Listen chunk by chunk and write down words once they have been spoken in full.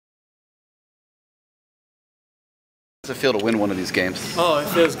How does it feel to win one of these games? Oh, it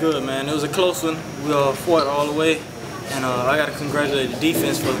feels good, man. It was a close one. We fought all the way, and I got to congratulate the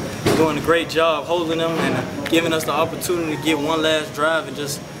defense for doing a great job holding them and giving us the opportunity to get one last drive and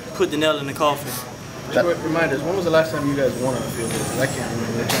just put the nail in the coffin. Remind us, when was the last time you guys won on the field? I can't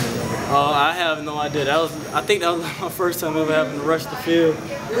remember. I have no idea. I think that was my first time ever having to rush the field.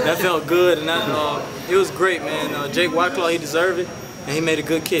 That felt good, and it was great, man. Jake Whiteclaw, he deserved it, and he made a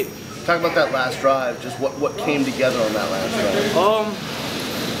good kick. Talk about that last drive, just what came together on that last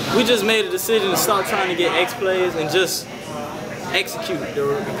drive. We just made a decision to stop trying to get X plays and just execute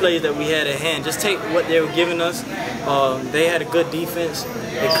the plays that we had at hand. Just take what they were giving us. They had a good defense.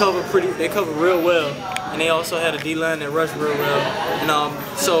 They covered real well, and they also had a D-line that rushed real well. And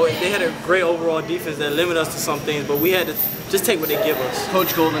so they had a great overall defense that limited us to some things, but we had to just take what they give us.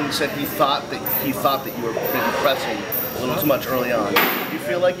 Coach Golden said he thought that you were maybe pressing a little too much early on. Do you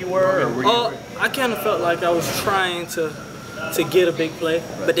feel like you were, or were you? I kind of felt like I was trying to get a big play,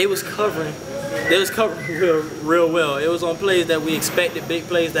 but they was covering. They was covering real well. It was on plays that we expected big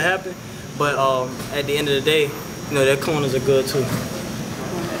plays to happen, but at the end of the day, you know, their corners are good too.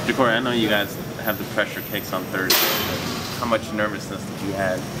 Jacory, I know you guys have the pressure kicks on Thursday. How much nervousness did you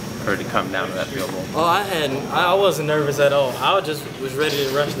have for it to come down to that field goal? Oh, I wasn't nervous at all. I just was ready to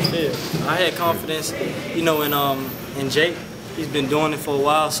rush the field. I had confidence, you know, in Jake. He's been doing it for a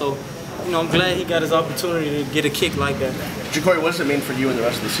while, so you know, I'm glad he got his opportunity to get a kick like that. Jacory, what does it mean for you and the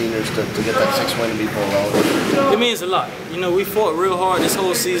rest of the seniors to get that 6th win and beat Bull? It means a lot. You know, we fought real hard this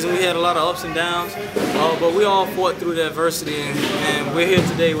whole season. We had a lot of ups and downs, but we all fought through the adversity, and we're here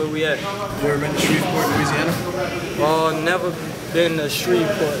today where we at. You ever been to Shreveport, Louisiana? Never been to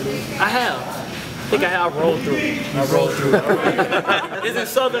Shreveport. I have. I think I have rolled through. I rolled through. Isn't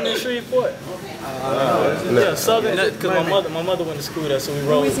Southern in Shreveport? Yeah, Southern. Because my mother went to school there, so we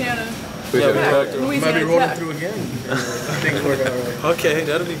rolled. Louisiana. Yeah, we rolled through. You might be rolling through again. Things work out right. Okay,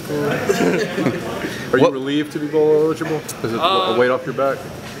 that'll be cool. Are you relieved to be bowl eligible? Is it a weight off your back?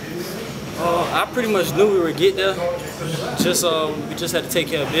 I pretty much knew we would get there. We just had to take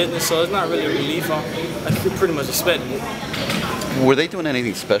care of business, so it's not really a relief. I could pretty much expect it. Were they doing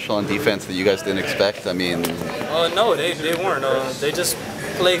anything special on defense that you guys didn't expect? I mean, no, they weren't. They just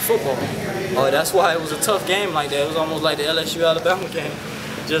played football. That's why it was a tough game like that. It was almost like the LSU-Alabama game.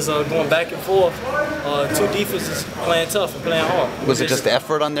 Just going back and forth. Two defenses playing tough and playing hard. Was it just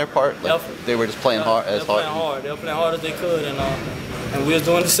effort on their part? Like effort. They were just playing hard as hard? They were playing hard as they could, and we was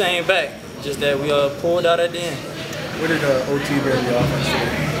doing the same back. Just that we pulled out at the end. Where did OT bring the offense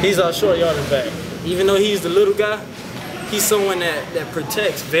today? He's our short yardage back. Even though he's the little guy, he's someone that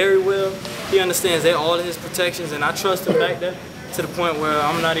protects very well. He understands all of his protections, and I trust him back there to the point where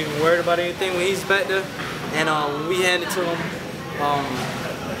I'm not even worried about anything when he's back there. And when we hand it to him on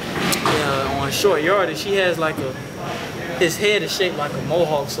short yardage, he has like his head is shaped like a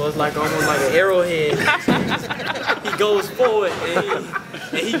mohawk, so it's like almost like an arrowhead. He goes forward and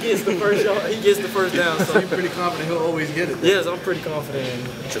he gets the first yard, he gets the first down. So you're pretty confident he'll always get it? Yes, I'm pretty confident in it.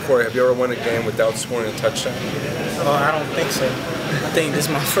 Jacory, have you ever won a game without scoring a touchdown? I don't think so. I think this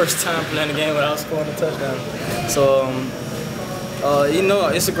is my first time playing a game without scoring a touchdown. So, you know,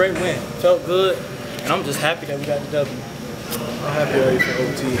 it's a great win. Felt good, and I'm just happy that we got the W. How happy are you for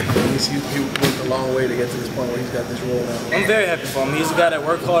OT? He went a long way to get to this point where he's got this role now. I'm very happy for him. He's a guy that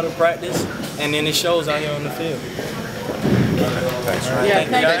worked hard in practice, and then it shows out here on the field. Thanks. Yeah,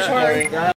 thanks, Jacory.